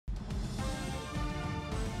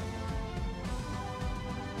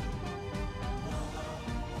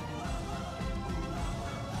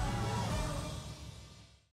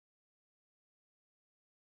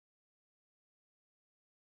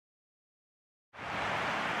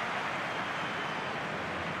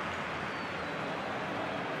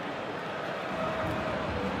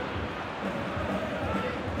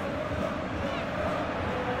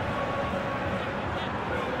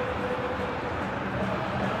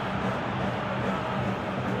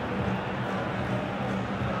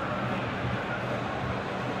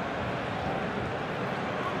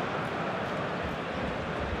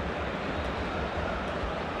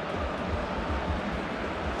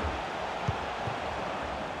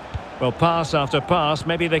Well, pass after pass,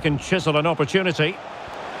 maybe they can chisel an opportunity.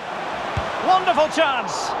 Wonderful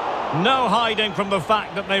chance! No hiding from the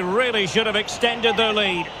fact that they really should have extended their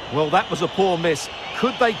lead. Well, that was a poor miss.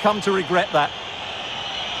 Could they come to regret that?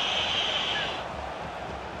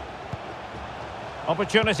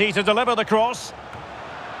 Opportunity to deliver the cross.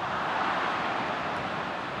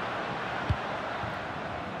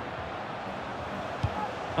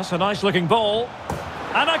 That's a nice-looking ball.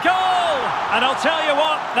 And a goal! And I'll tell you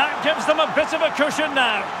what, that gives them a bit of a cushion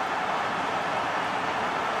now.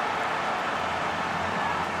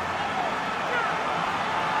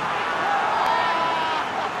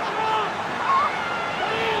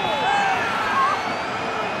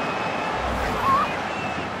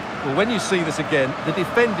 Well, when you see this again, the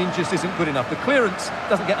defending just isn't good enough. The clearance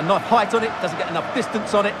doesn't get enough height on it, doesn't get enough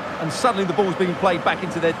distance on it, and suddenly the ball's being played back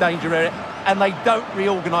into their danger area, and they don't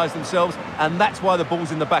reorganise themselves, and that's why the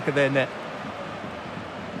ball's in the back of their net.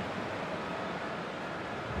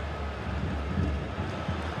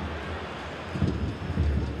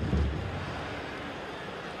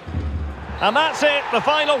 And that's it, the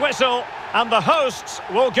final whistle, and the hosts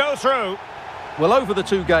will go through. Well, over the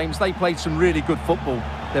two games, they played some really good football.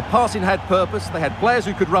 Their passing had purpose, they had players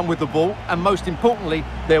who could run with the ball, and most importantly,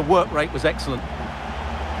 their work rate was excellent.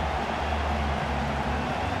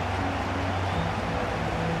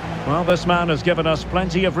 Well, this man has given us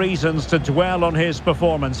plenty of reasons to dwell on his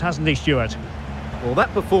performance, hasn't he, Stuart? Well,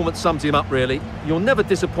 that performance sums him up, really. You're never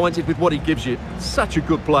disappointed with what he gives you. Such a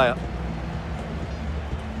good player.